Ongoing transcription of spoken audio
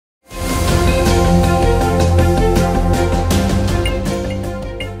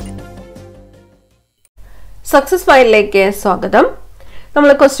Success ഫയലിലേക്ക് സ്വാഗതം. നമ്മൾ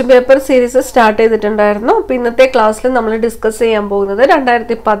ക്വസ്റ്റ്യൻ പേപ്പർ സീരീസ് സ്റ്റാർട്ട് ചെയ്തിട്ടുണ്ടായിരുന്നു. അപ്പോൾ ഇന്നത്തെ ക്ലാസ്സിൽ നമ്മൾ ഡിസ്കസ് ചെയ്യാൻ പോകുന്നത്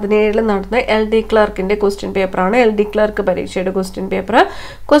 2017 നടന്ന LD ക്ലർക്കിന്റെ ക്വസ്റ്റ്യൻ പേപ്പറാണ്. LD ക്ലർക്ക് പരീക്ഷയുടെ ക്വസ്റ്റ്യൻ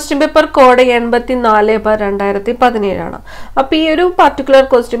പേപ്പർ കോഡ് 84/2017 ആണ്. അപ്പോൾ ഈ ഒരു പർട്ടിക്കുലർ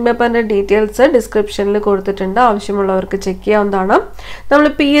ക്വസ്റ്റ്യൻ പേപ്പറിന്റെ ഡീറ്റെയിൽസ് ഡിസ്ക്രിപ്ഷനിൽ കൊടുത്തിട്ടുണ്ട്. ആവശ്യമുള്ളവർക്ക് ചെക്ക് ചെയ്യാവുന്നതാണ്. നമ്മൾ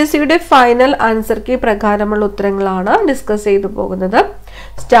PSCയുടെ ഫൈനൽ ആൻസർ കീ പ്രകാരമുള്ള ഉത്തരങ്ങളാണ് ഡിസ്കസ് ചെയ്തു പോകുന്നത്.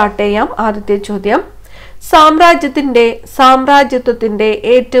 സ്റ്റാർട്ട് ചെയ്യാം. ആദ്യത്തെ ചോദ്യം, സാമ്രാജ്യത്വത്തിന്റെ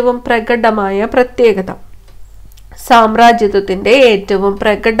ഏറ്റവും പ്രകടമായ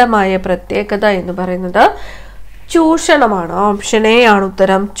പ്രത്യേകത എന്ന് പറയുന്നത് ചൂഷണമാണ്. ഓപ്ഷൻ എ ആണ്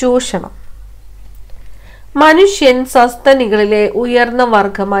ഉത്തരം, ചൂഷണം. മനുഷ്യൻ സസ്തനികളിലെ ഉയർന്ന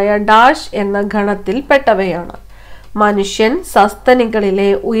വർഗമായ ഡാഷ് എന്ന ഗണത്തിൽ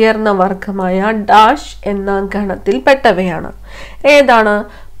പെട്ടവയാണ്. ഏതാണ്?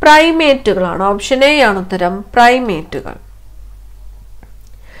 പ്രൈമേറ്റുകളാണ്. ഓപ്ഷൻ എ ആണ് ഉത്തരം, പ്രൈമേറ്റുകൾ.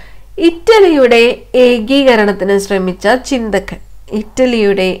 ഇറ്റലിയുടെ ഏകീകരണത്തിന്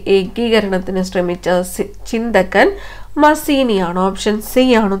ശ്രമിച്ച ചിന്തകൻ മസീനിയാണ്. ഓപ്ഷൻ സി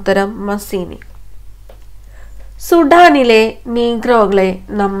ആണ് ഉത്തരം, മസീനി. സുഡാനിലെ നീഗ്രോകളെ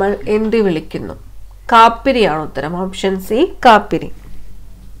നമ്മൾ എന്ത് വിളിക്കുന്നു? കാപ്പിരിയാണ് ഉത്തരം, ഓപ്ഷൻ സി, കാപ്പിരി.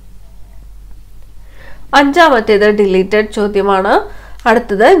 അഞ്ചാമത്തേത് ഡിലീറ്റഡ് ചോദ്യമാണ്.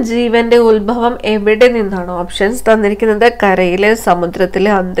 അടുത്തത്, ജീവന്റെ ഉത്ഭവം എവിടെ നിന്നാണ്? ഓപ്ഷൻസ് തന്നിരിക്കുന്നത് കരയില്, സമുദ്രത്തില്,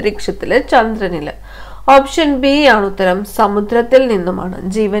 അന്തരീക്ഷത്തില്, ചന്ദ്രനില്. ഓപ്ഷൻ ബി ആണ് ഉത്തരം, സമുദ്രത്തിൽ നിന്നുമാണ്.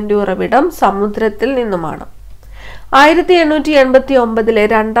 ജീവന്റെ ഉറവിടം സമുദ്രത്തിൽ നിന്നുമാണ്. 1889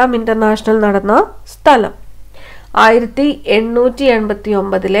 രണ്ടാം ഇന്റർനാഷണൽ നടന്ന സ്ഥലം.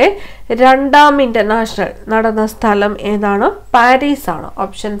 1889 രണ്ടാം ഇന്റർനാഷണൽ നടന്ന സ്ഥലം ഏതാണ്? പാരീസ് ആണ്.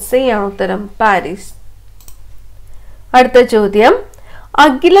 ഓപ്ഷൻ സി ആണ് ഉത്തരം, പാരീസ്. അടുത്ത ചോദ്യം,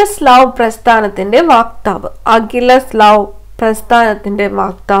 അഖിലസ്ലാവ് പ്രസ്ഥാനത്തിന്റെ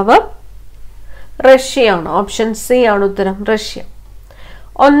വാക്താവ് റഷ്യയാണ്. ഓപ്ഷൻ സി ആണ് ഉത്തരം, റഷ്യ.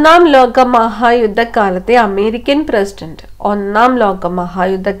 ഒന്നാം ലോക മഹായുദ്ധകാലത്തെ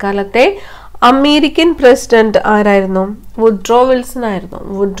അമേരിക്കൻ പ്രസിഡന്റ് ആരായിരുന്നു? Woodrow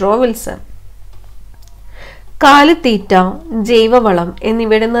Wilson. കാലിത്തീറ്റ, ജൈവവളം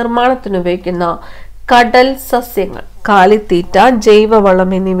എന്നിവയുടെ നിർമ്മാണത്തിന്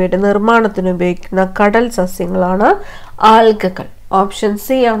ഉപയോഗിക്കുന്ന കടൽ സസ്യങ്ങളാണ് ആൽഗകൾ. ഓപ്ഷൻ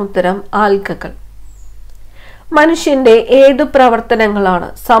സി ആണ് ഉത്തരം, ആൽഗകൾ. മനുഷ്യന്റെ ഏതു പ്രവർത്തനങ്ങളാണ്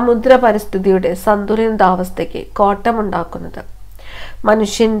സമുദ്ര പരിസ്ഥിതിയുടെ സന്തുലിതാവസ്ഥയ്ക്ക്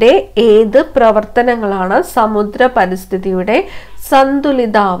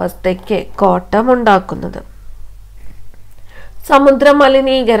കോട്ടമുണ്ടാക്കുന്നത്? സമുദ്ര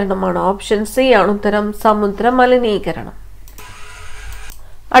മലിനീകരണമാണ്. ഓപ്ഷൻ സി ആണ് ഉത്തരം, സമുദ്ര മലിനീകരണം.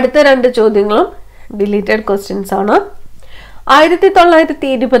 അടുത്ത രണ്ട് ചോദ്യങ്ങളും ഡിലീറ്റഡ് ക്വസ്റ്റ്യൻസ് ആണ്.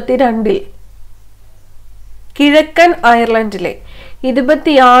 1922 കിഴക്കൻ അയർലൻഡിലെ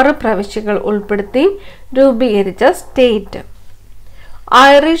 26 പ്രവിശ്യകൾ ഉൾപ്പെടുത്തി രൂപീകരിച്ച state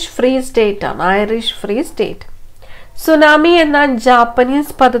Irish free state. Tsunami എന്ന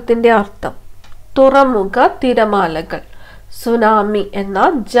ജാപ്പനീസ് പദത്തിന്റെ അർത്ഥം തുറമുഖ തിരമാലകൾ.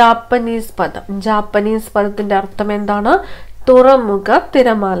 ജാപ്പനീസ് പദത്തിന്റെ അർത്ഥം എന്താണ്? തുറമുഖ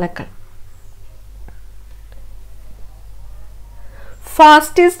തിരമാലകൾ.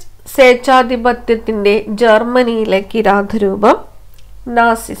 ഫാസിസ്റ്റ് സ്വേച്ഛാധിപത്യത്തിന്റെ ജർമ്മനിയിലെ കിരാതരൂപം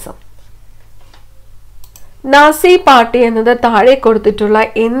നാസിസം. നാസി പാർട്ടി എന്നത് താഴെ കൊടുത്തിട്ടുള്ള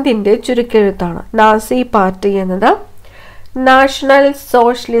എന്തിന്റെ ചുരുക്കെഴുത്താണ്? നാസി പാർട്ടി എന്നത് national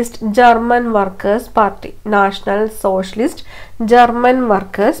socialist German workers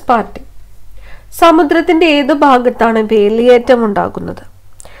party. സമുദ്രത്തിന്റെ ഏതു ഭാഗത്താണ് വേലിയേറ്റം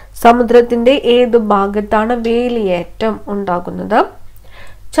ഉണ്ടാകുന്നത്?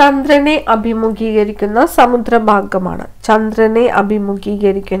 ചന്ദ്രനെ അഭിമുഖീകരിക്കുന്ന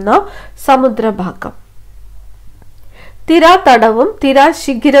സമുദ്രഭാഗം. തിരാതടവും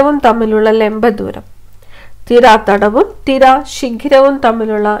തിരാശിഖിരവും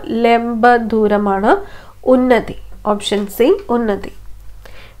തമ്മിലുള്ള ലംബദൂരമാണ് ഉന്നതി. ഓപ്ഷൻ സി, ഉന്നതി.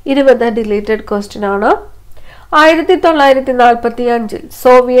 20 ഡിലീറ്റഡ് ക്വസ്റ്റ്യൻ ആണ്. 1945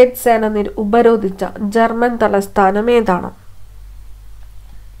 സോവിയറ്റ് സേന ഉപരോധിച്ച ജർമ്മൻ തലസ്ഥാനം ഏതാണ്?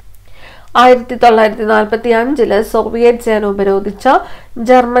 1945 സോവിയറ്റ് സേന ഉപരോധിച്ച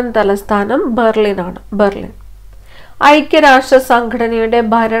ജർമ്മൻ തലസ്ഥാനം ബെർലിൻ. ഐക്യരാഷ്ട്ര സംഘടനയുടെ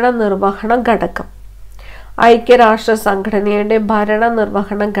ഭരണ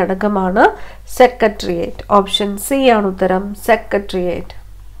ഘടകമാണ് സെക്രട്ടേറിയറ്റ്. ഓപ്ഷൻ സി ആണ് ഉത്തരം, സെക്രട്ടേറിയറ്റ്.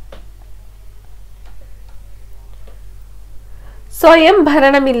 സ്വയം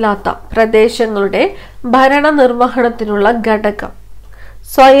ഭരണമില്ലാത്ത പ്രദേശങ്ങളുടെ ഭരണനിർവഹണത്തിനുള്ള ഘടകം.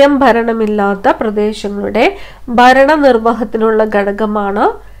 സ്വയം ഭരണമില്ലാത്ത പ്രദേശങ്ങളുടെ ഭരണനിർവഹണത്തിനുള്ള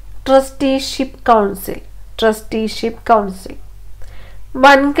ഘടകമാണ് ട്രസ്റ്റിഷിപ്പ് കൗൺസിൽ. Trusteeship council.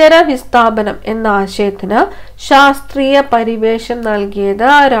 വൻകര വിസ്ഥാപനം എന്ന ആശയത്തിന് ശാസ്ത്രീയ പരിവേഷം നൽകിയത്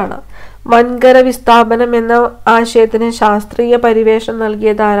ആരാണ്? വൻകര വിസ്ഥാപനം എന്ന ആശയത്തിന് ശാസ്ത്രീയ പരിവേഷം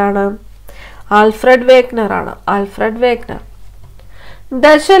നൽകിയത് ആരാണ്? ആൽഫ്രഡ് വേഗ്നർ ആണ്. Alfred Wegener.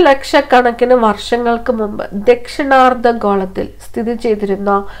 ദശലക്ഷക്കണക്കിന് വർഷങ്ങൾക്ക് മുമ്പ് ദക്ഷിണാർദ്ധഗോളത്തിൽ സ്ഥിതി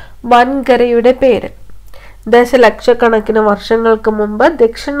ചെയ്തിരുന്ന വൻകരയുടെ പേര്. ദശലക്ഷക്കണക്കിന് വർഷങ്ങൾക്ക് മുമ്പ്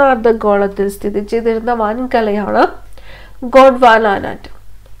ദക്ഷിണാർദ്ധഗോളത്തിൽ സ്ഥിതി ചെയ്തിരുന്ന വൻകരയാണ് ഗോണ്ട്വാനാലാൻഡ്.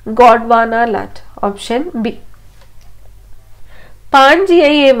 ഗോണ്ട്വാനാലാൻഡ്. Option B.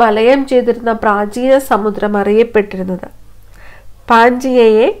 പാൻജിയയെ വലയം ചെയ്തിരുന്ന പ്രാചീന സമുദ്രം അറിയപ്പെട്ടിരുന്നത്.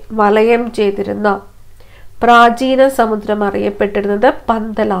 പാൻജിയയെ വലയം ചെയ്തിരുന്ന പ്രാചീന സമുദ്രം അറിയപ്പെട്ടിരുന്നത്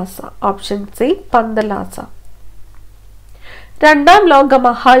പന്തലാസ. Option C, പന്തലാസ. രണ്ടാം ലോക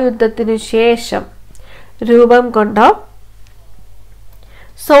മഹായുദ്ധത്തിനു ശേഷം രൂപം കൊണ്ട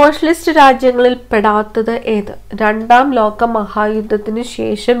സോഷ്യലിസ്റ്റ് രാജ്യങ്ങളിൽ പെടാത്തത് ഏത്? രണ്ടാം ലോക മഹായുദ്ധത്തിനു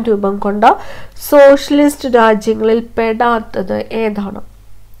ശേഷം രൂപം കൊണ്ട സോഷ്യലിസ്റ്റ് രാജ്യങ്ങളിൽ പെടാത്തത് ഏതാണ്?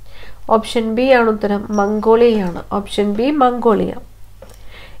 ഓപ്ഷൻ ബി ആണ് ഉത്തരം. മംഗോളിയയാണ്. Option B, Mongolia.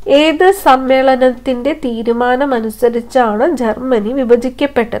 ഏത് സമ്മേളനത്തിന്റെ തീരുമാനമനുസരിച്ചാണ് ജർമ്മനി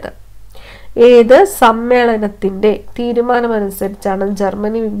വിഭജിക്കപ്പെട്ടത്? ഏത് സമ്മേളനത്തിന്റെ തീരുമാനമനുസരിച്ചാണ്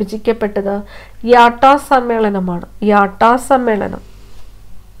ജർമ്മനി വിഭജിക്കപ്പെട്ടത്? യാട്ടാ സമ്മേളനമാണ്. യാട്ടാ സമ്മേളനം.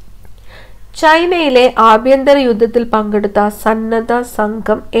 ചൈനയിലെ ആഭ്യന്തര യുദ്ധത്തിൽ പങ്കെടുത്ത സന്നദ്ധ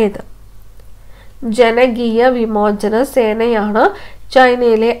സംഘം ഏത്? ജനകീയ വിമോചന സേനയാണ്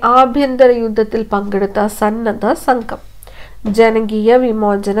ചൈനയിലെ ആഭ്യന്തര യുദ്ധത്തിൽ പങ്കെടുത്ത സന്നദ്ധ സംഘം. ജനകീയ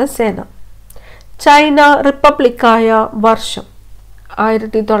വിമോചന സേന. ചൈന റിപ്പബ്ലിക്കായ വർഷം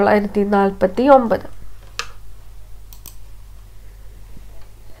 1949.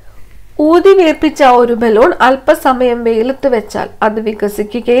 ഊതി വീർപ്പിച്ച ഒരു ബലൂൺ അല്പസമയം വെയിലത്ത് വെച്ചാൽ അത്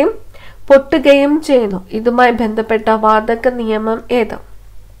വികസിക്കുകയും പൊട്ടുകയും ചെയ്യുന്നു. ഇതുമായി ബന്ധപ്പെട്ട വാതക നിയമം ഏത്?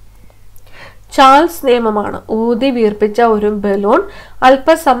 ചാൾസ് നിയമമാണ്. ഊതി വീർപ്പിച്ച ഒരു ബലൂൺ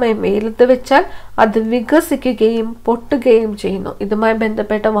അല്പസമയം വെയിലത്ത് വെച്ചാൽ അത് വികസിക്കുകയും പൊട്ടുകയും ചെയ്യുന്നു. ഇതുമായി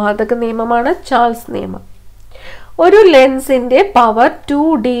ബന്ധപ്പെട്ട വാതക നിയമമാണ് ചാൾസ് നിയമം. ഒരു ലെൻസിന്റെ പവർ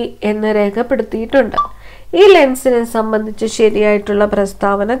 2D എന്ന് രേഖപ്പെടുത്തിയിട്ടുണ്ട്. ഈ ലെൻസിനെ സംബന്ധിച്ച് ശരിയായിട്ടുള്ള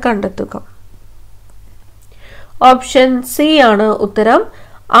പ്രസ്താവന കണ്ടെത്തുക. ഓപ്ഷൻ സി ആണ് ഉത്തരം.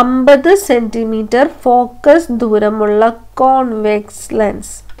 50 സെന്റിമീറ്റർ ഫോക്കസ് ദൂരമുള്ള കോൺവെക്സ്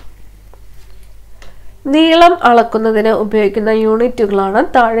ലെൻസ്. നീളം അളക്കുന്നതിന് ഉപയോഗിക്കുന്ന യൂണിറ്റുകളാണ്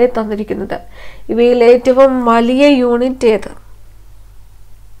താഴെ തന്നിരിക്കുന്നത്. ഇവയിൽ ഏറ്റവും വലിയ യൂണിറ്റ് ഏത്?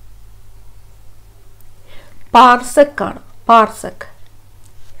 പാർസെക് ആണ്. പാർസെക്.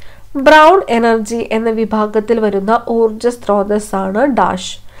 ബ്രൗൺ എനർജി എന്ന വിഭാഗത്തിൽ വരുന്ന ഊർജ സ്രോതസ്സാണ്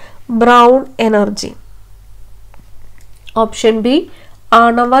dash. Brown energy. Option B,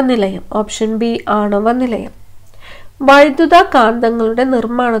 ആണവ നിലയം. ഓപ്ഷൻ ബി, ആണവ നിലയം. വൈദ്യുത കാന്തങ്ങളുടെ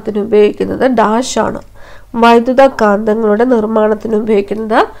നിർമ്മാണത്തിന് ഉപയോഗിക്കുന്നത് ഡാഷ് ആണ്. വൈദ്യുത കാന്തങ്ങളുടെ നിർമ്മാണത്തിന്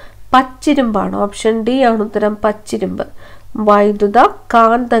ഉപയോഗിക്കുന്നത് പച്ചിരുമ്പാണ്. ഓപ്ഷൻ ഡി ആണ് ഉത്തരം. പച്ചിരുമ്പ്. വൈദ്യുത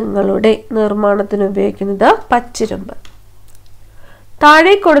കാന്തങ്ങളുടെ നിർമ്മാണത്തിന് ഉപയോഗിക്കുന്നത് പച്ചിരുമ്പ്.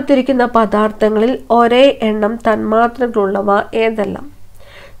 താഴെ കൊടുത്തിരിക്കുന്ന പദാർത്ഥങ്ങളിൽ ഒരേ എണ്ണം തന്മാത്രകളുള്ളവ ഏതെല്ലാം?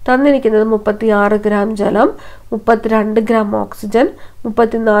 തന്നിരിക്കുന്നത് 36 ഗ്രാം ജലം, 32 gram oxygen,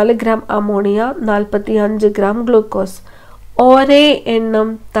 34 gram ammonia, 45 gram glucose. ഒരേ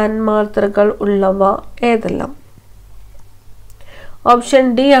എണ്ണം തന്മാത്രകൾ ഉള്ളവ ഏതെല്ലാം?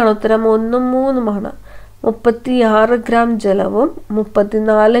 ഓപ്ഷൻ ഡി ആണ് ഉത്തരം. 1ഉം 3ഉമാണ്. 36 ഗ്രാം ജലവും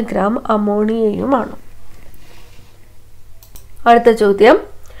 34 ഗ്രാം അമോണിയയുമാണ്. അടുത്ത ചോദ്യം.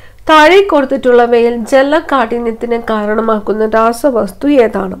 താഴെ കൊടുത്തിട്ടുള്ളവയിൽ ജലകാഠിന്യത്തിന് കാരണമാക്കുന്ന രാസവസ്തു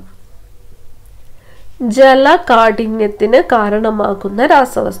ഏതാണ്? ജലകാഠിന്യത്തിന് കാരണമാകുന്ന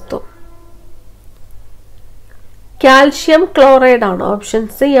രാസവസ്തു കാൽഷ്യം ക്ലോറൈഡ് ആണ്. ഓപ്ഷൻ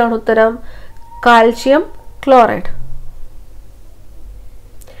സി ആണ് ഉത്തരം. Calcium chloride.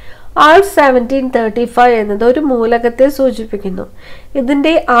 R1735 എന്നത് ഒരു മൂലകത്തെ സൂചിപ്പിക്കുന്നു.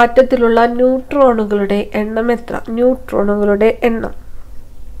 ഇതിന്റെ ആറ്റത്തിലുള്ള ന്യൂട്രോണുകളുടെ എണ്ണം എത്ര? ന്യൂട്രോണുകളുടെ എണ്ണം.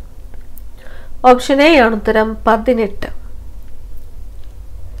 ഓപ്ഷൻ എ ആണ് ഉത്തരം. 18.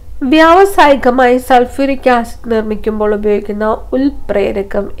 വ്യാവസായികമായി സൾഫ്യൂരിക് ആസിഡ് നിർമ്മിക്കുമ്പോൾ ഉപയോഗിക്കുന്ന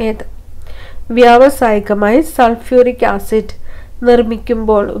ഉൽപ്രേരകം ഏത്? വ്യാവസായികമായി സൾഫ്യൂരിക് ആസിഡ്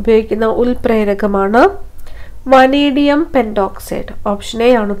നിർമ്മിക്കുമ്പോൾ ഉപയോഗിക്കുന്ന ഉൽപ്രേരകമാണ് വനേഡിയം പെന്റോക്സൈഡ്. ഓപ്ഷൻ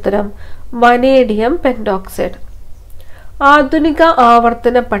എ ആണ് ഉത്തരം. Vanadium pentoxide. ആധുനിക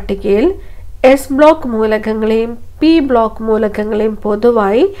ആവർത്തന പട്ടികയിൽ S ബ്ലോക്ക് മൂലകങ്ങളെയും പി ബ്ലോക്ക് മൂലകങ്ങളെയും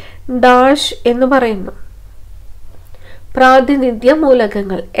പൊതുവായി ഡാഷ് എന്ന് പറയുന്നു. പ്രാതിനിധ്യ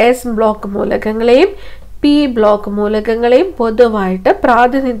മൂലകങ്ങൾ എസ് ബ്ലോക്ക് മൂലകങ്ങളെയും പി ബ്ലോക്ക് മൂലകങ്ങളെയും പൊതുവായിട്ട്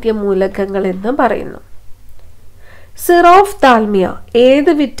പ്രാതിനിധ്യ മൂലകങ്ങൾ എന്ന് പറയുന്നു. സിറോഫ്താൽമിയ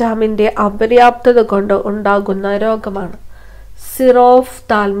ഏത് വിറ്റാമിന്റെ അപര്യാപ്തത കൊണ്ട് ഉണ്ടാകുന്ന രോഗമാണ്?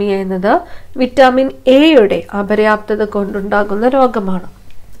 സിറോഫ്താൽമിയ എന്നത് വിറ്റാമിൻ എയുടെ അപര്യാപ്തത കൊണ്ടുണ്ടാകുന്ന രോഗമാണ്.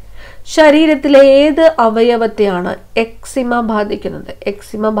 ശരീരത്തിലെ ഏത് അവയവത്തെയാണ് എക്സിമ ബാധിക്കുന്നത്?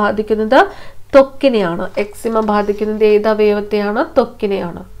 എക്സിമ ബാധിക്കുന്നത് ത്വക്കിനെയാണ്. എക്സിമ ബാധിക്കുന്നത് ഏത് അവയവത്തെയാണ്?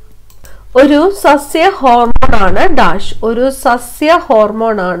 ത്വക്കിനെയാണ്. ഒരു സസ്യ ഹോർമോണാണ് ഡാഷ്. ഒരു സസ്യ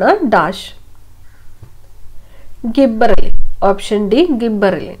ഹോർമോണാണ് ഡാഷ്. ഗിബ്ബറിലിൻ. Option D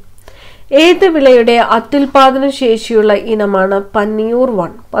ഗിബ്ബറിലിൻ. ഏത് വിളയുടെ അത്യുൽപാദന ശേഷിയുള്ള ഇനമാണ് പന്നിയൂർ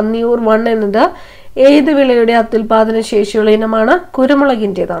 1? പന്നിയൂർ 1 എന്നത് ഏത് വിളയുടെ അത്യുൽപാദന ശേഷിയുള്ള ഇനമാണ്?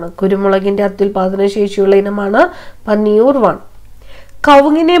 കുരുമുളകിൻ്റെതാണ്. കുരുമുളകിന്റെ അത്യുൽപാദന ശേഷിയുള്ള ഇനമാണ് പന്നിയൂർ 1.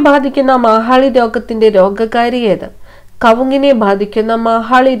 കവുങ്ങിനെ ബാധിക്കുന്ന മാഹാളി രോഗത്തിന്റെ രോഗകാരി ഏത്? കവുങ്ങിനെ ബാധിക്കുന്ന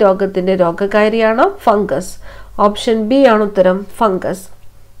മാഹാളി രോഗത്തിന്റെ രോഗകാരിയാണ് ഫംഗസ്. ഓപ്ഷൻ ബി ആണ് ഉത്തരം, ഫംഗസ്.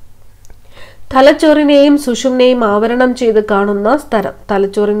 തലച്ചോറിനെയും സുഷുമ്നെയും ആവരണം ചെയ്ത് കാണുന്ന സ്ഥലം.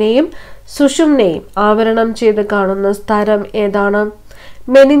 തലച്ചോറിനെയും സുഷുമ്നെയും ആവരണം ചെയ്ത് കാണുന്ന സ്ഥലം ഏതാണ്?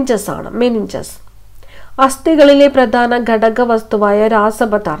 മെനിഞ്ചസ് ആണ്. മെനിഞ്ചസ്. അസ്ഥികളിലെ പ്രധാന ഘടകവസ്തുവായ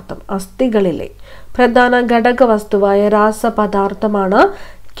രാസപദാർത്ഥം. അസ്ഥികളിലെ പ്രധാന ഘടകവസ്തുവായ രാസപദാർത്ഥമാണ്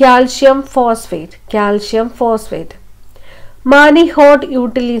calcium phosphate. Calcium phosphate. Manihot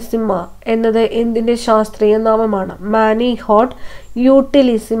utilissima എന്നത് എന്തിന്റെ ശാസ്ത്രീയ നാമമാണ്? മാനിഹോട്ട്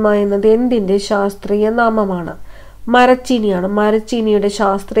യൂട്ടിലിസിമ എന്നത് എന്തിന്റെ ശാസ്ത്രീയ നാമമാണ്? മരച്ചീനിയാണ്. മരച്ചീനിയുടെ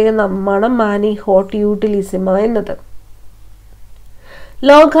ശാസ്ത്രീയ നാമമാണ് മാനിഹോട്ട് യൂട്ടിലിസിമ എന്നത്.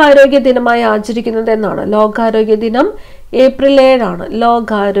 ലോകാരോഗ്യ ദിനമായി ആചരിക്കുന്നത് എന്നാണ്? ലോകാരോഗ്യ ദിനം ഏപ്രിൽ 7 ആണ്.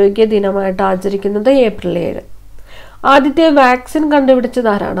 ലോകാരോഗ്യ ദിനമായിട്ട് ആചരിക്കുന്നത് ഏപ്രിൽ 7. ആദ്യത്തെ വാക്സിൻ കണ്ടുപിടിച്ചത്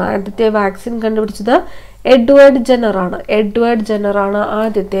ആരാണ്? ആദ്യത്തെ വാക്സിൻ കണ്ടുപിടിച്ചത് എഡ്വേർഡ് ജെന്നർ ആണ്. എഡ്വേർഡ് ജെന്നർ ആണ്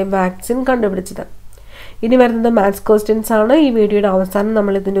ആദ്യത്തെ വാക്സിൻ കണ്ടുപിടിച്ചത്. ഇനി വരുന്നത് മാത്സ് ക്വസ്റ്റ്യൻസ് ആണ്. ഈ വീഡിയോയുടെ അവസാനം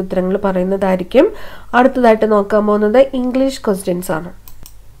നമ്മൾ ഇതിന്റെ ഉത്തരങ്ങൾ പറയുന്നതായിരിക്കും. അടുത്തതായിട്ട് നോക്കാൻ പോകുന്നത് ഇംഗ്ലീഷ് ക്വസ്റ്റ്യൻസ് ആണ്.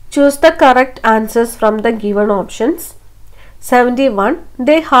 Choose the correct answers from the given options. 71.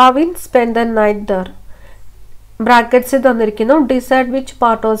 They haven't spent the night there. Brackets തന്നിരിക്കുന്നു. Decide which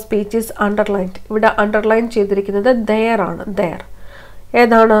part of speech is underlined. ഇവിടെ അണ്ടർലൈൻ ചെയ്തിരിക്കുന്നത് ദെയർ ആണ്. ദെയർ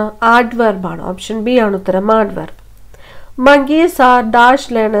ഏതാണ്? ആഡ്വർബ് ആണ്. ഓപ്ഷൻ ബി ആണ് ഉത്തരം, adverb. monkeys are dash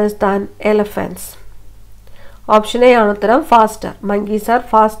learners than elephants. Option A ആണ് ഉത്തരം, faster. monkeys are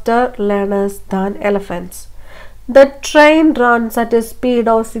faster learners than elephants. The train runs at a speed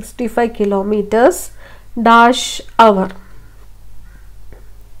of 65 kilometers dash hour.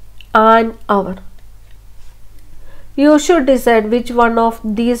 An hour. You should decide which one of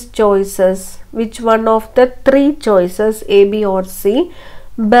these choices, which one of the 3 choices A, B or C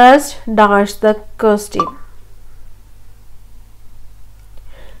best dash the question.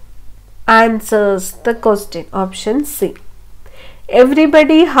 Answers the question. Option C.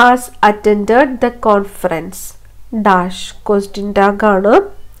 Everybody has attended the conference dash. Question tag ആണ്.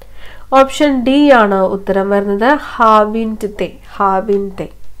 Option D ആണ് ഉത്തരം വരുന്നത്, haven't they. haven't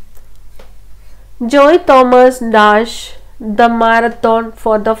they. Joy Thomas dash the marathon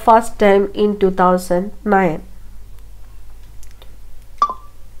for the first time in 2009.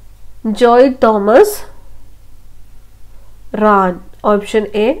 Joy Thomas ran. Option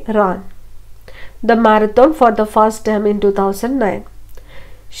A, ran the marathon for the first time in 2009.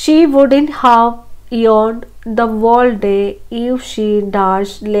 She wouldn't have yawned the whole day if she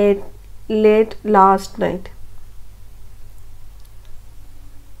dashed late last night.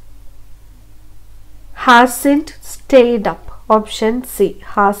 Hasn't stayed up. Option C.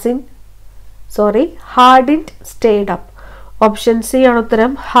 Hadn't stayed up. Option C ആണ്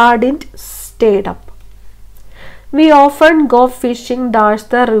ഉത്തരം, hadn't stayed up. We often go fishing dash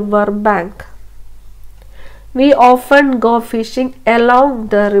the river bank. We often go fishing along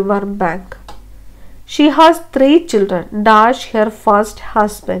the river bank. She has 3 children dash her first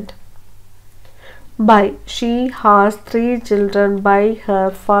husband. By. She has 3 children by her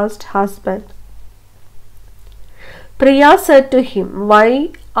first husband. Priya said to him, "Why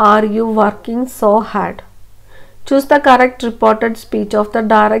are you working so hard?" Choose the correct reported speech of the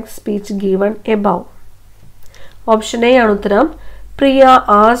direct speech given above. Option A ആണ് ഉത്തരം. Priya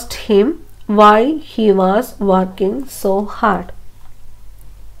asked him why he was working so hard.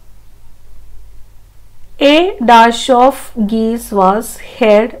 A dash of geese was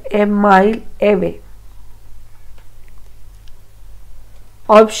heard a mile away.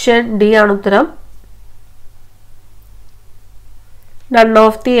 Option D ആണ് ഉത്തരം. None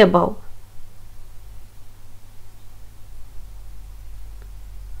of the above.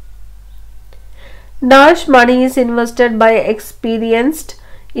 Dash money is invested by experienced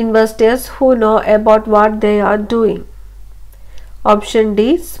investors who know about what they are doing. Option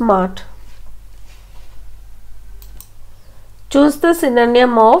D, smart. Choose the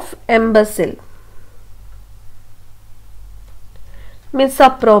synonym of imbecile.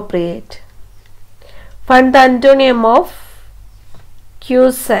 Misappropriate. Find the antonym of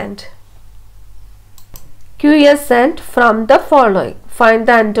quiescent. Quiescent from the following. Find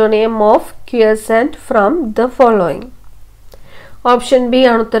the antonym of quiescent from the following. Option B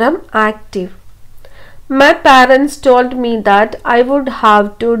ആണ് ഉത്തരം active. My parents told me that I would have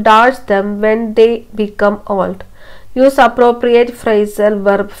to dash them when they become old. Use appropriate phrasal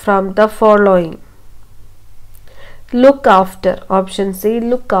verb from the following. Look after. Option C,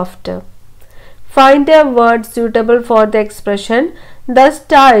 look after. Find a word suitable for the expression the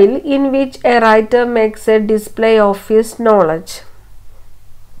style in which a writer makes a display of his knowledge.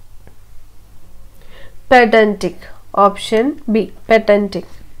 Pedantic. Option B, pedantic.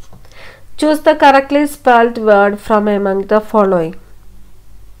 Choose the correctly spelled word from among the following.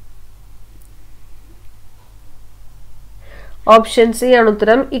 Option C ആണ്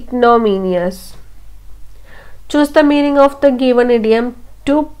ഉത്തരം ignominious. Choose the meaning of the given idiom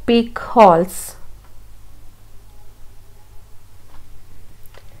to pick holes.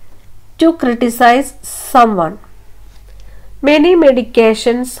 To criticize someone. Many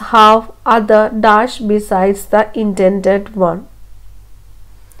medications have other dash besides the intended one.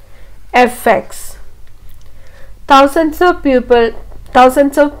 Effects. Thousands of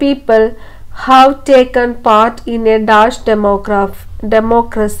people have taken part in a dash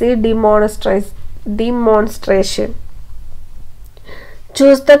democracy demonstration.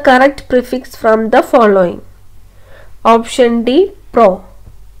 Choose the correct prefix from the following. Option D, pro.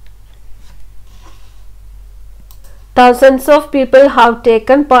 Thousands of people have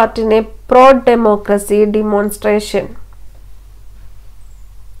taken part in a pro-democracy demonstration.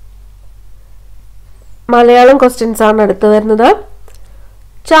 Malayalam questions ആണ് അടുത്ത് വരുന്നത്.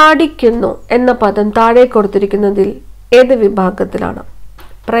 ചാടിക്കുന്നു എന്ന പദം താഴെ കൊടുത്തിരിക്കുന്നതിൽ ഏത് വിഭാഗത്തിലാണ്?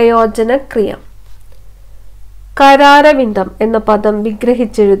 പ്രയോജനക്രിയ. കരാരവിന്ദം എന്ന പദം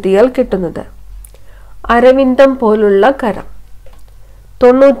വിഗ്രഹിച്ചെഴുതിയാൽ കിട്ടുന്നത്? അരവിന്ദം പോലുള്ള കരം.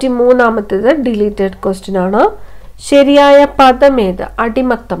 93ാമത്തേത് ഡിലീറ്റഡ് ക്വസ്റ്റ്യൻ ആണ്. ശരിയായ പദമേത്?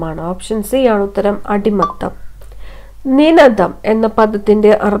 അടിമത്തമാണ്. ഓപ്ഷൻ സി ആണ് ഉത്തരം അടിമത്തം. നിനദം എന്ന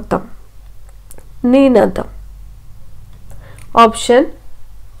പദത്തിന്റെ അർത്ഥം? നിനദം. ഓപ്ഷൻ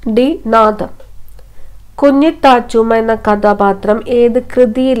ഡി, നാദം. കുഞ്ഞിത്താച്ചുമ്മ എന്ന കഥാപാത്രം ഏത്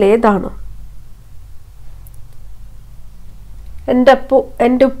കൃതിയിലേതാണ്?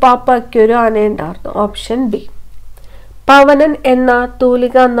 എൻ്റെ ഉപ്പാപ്പയ്ക്കൊരു ആനയുണ്ടായിരുന്നു. Option B. പവനൻ എന്ന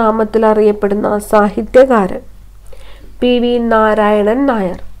തൂലികാ നാമത്തിൽ അറിയപ്പെടുന്ന സാഹിത്യകാരൻ? PV നാരായണൻ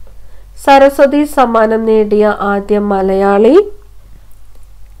നായർ. സരസ്വതി സമ്മാനം നേടിയ ആദ്യ മലയാളി?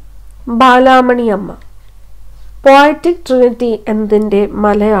 ബാലാമണിയമ്മ. പോയറ്റിക് ട്രിനിറ്റി എന്നതിൻ്റെ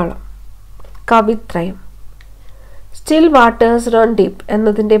Malayalam? കവിത്രയം. Still waters run deep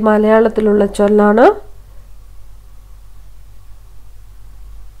എന്നതിൻ്റെ മലയാളത്തിലുള്ള ചൊല്ലാണ്?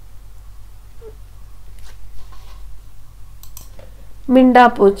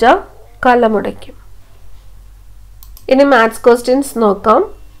 മിണ്ടാപ്പൂച്ച കലമുടയ്ക്കും. ഇനി മാത്സ് ക്വസ്റ്റ്യൻസ് നോക്കാം.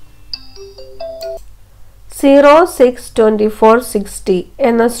 0, 6, 24, 60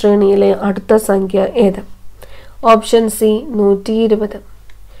 എന്ന ശ്രേണിയിലെ അടുത്ത സംഖ്യ ഏത്? Option C 120.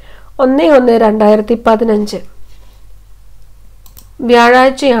 1/1/2015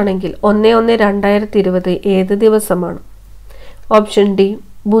 വ്യാഴാഴ്ചയാണെങ്കിൽ 1/1/2020 ഏത് ദിവസമാണ്? ഓപ്ഷൻ ഡി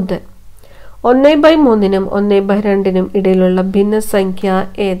ബുധൻ. 1/3നും 1/2നും ഇടയിലുള്ള ഭിന്നസംഖ്യ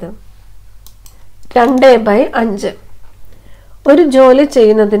ഏത്? 2/5. ഒരു ജോലി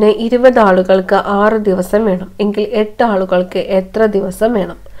ചെയ്യുന്നതിന് 20 ആളുകൾക്ക് 6 ദിവസം വേണം എങ്കിൽ 8 ആളുകൾക്ക് എത്ര ദിവസം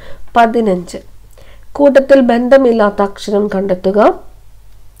വേണം? 15. കൂട്ടത്തിൽ ബന്ധമില്ലാത്ത അക്ഷരം കണ്ടെത്തുക.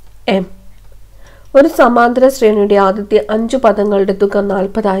 എം. ഒരു സമാന്തര ശ്രേണിയുടെ ആദ്യത്തെ 5 പദങ്ങളുടെ തുക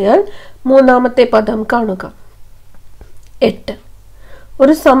 40 ആയാൽ മൂന്നാമത്തെ പദം കാണുക. 8.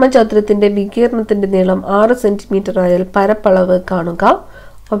 ഒരു സമചതുരത്തിന്റെ വികീർണത്തിന്റെ നീളം 6 സെന്റിമീറ്റർ ആയാൽ പരപ്പളവ് കാണുക.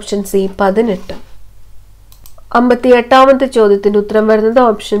 Option C 18. 58ാമത്തെ ചോദ്യത്തിന്റെ ഉത്തരം വരുന്നത്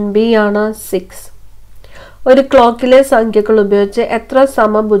ഓപ്ഷൻ ബി ആണ് 6. ഒരു ക്ലോക്കിലെ സംഖ്യകൾ ഉപയോഗിച്ച് എത്ര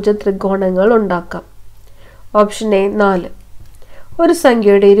സമഭുജ ത്രികോണങ്ങൾ ഉണ്ടാക്കാം? Option A 4. ഒരു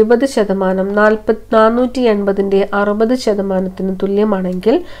സംഖ്യയുടെ 20% 480ന്റെ 60%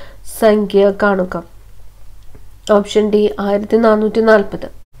 തുല്യമാണെങ്കിൽ സംഖ്യ കാണുക. Option D 1440.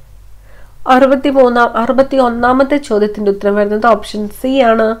 61ാമത്തെ ചോദ്യത്തിന്റെ ഉത്തരം വരുന്നത് ഓപ്ഷൻ സി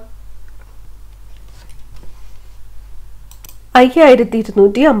ആണ്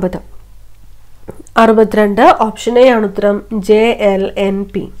 5250. 62 ഓപ്ഷൻ എ ആണ് ഉത്തരം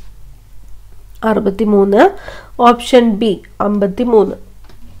JLNP. 63 option B 53.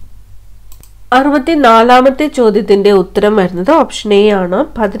 64ാമത്തെ ചോദ്യത്തിന്റെ ഉത്തരം വരുന്നത് ഓപ്ഷൻ എ ആണ്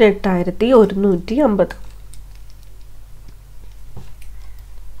 18,150.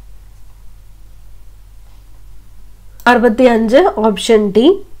 65 ഓപ്ഷൻ ഡി.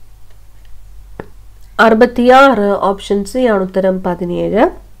 66 ഓപ്ഷൻ സി ആണ് ഉത്തരം 17.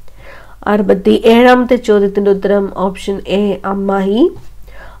 67ാമത്തെ ചോദ്യത്തിന്റെ ഉത്തരം ഓപ്ഷൻ എ അമ്മായി.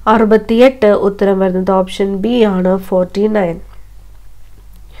 68 ഉത്തരം വരുന്നത് ഓപ്ഷൻ ബി ആണ് 49.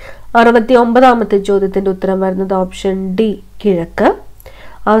 69ാമത്തെ ചോദ്യത്തിന്റെ ഉത്തരം വരുന്നത് ഓപ്ഷൻ ഡി കിഴക്ക്.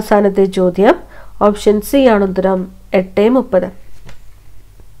 അവസാനത്തെ ചോദ്യം ഓപ്ഷൻ സി ആണ് ഉത്തരം 8:30.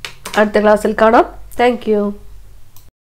 അടുത്ത ക്ലാസ്സിൽ കാണാം. Thank you.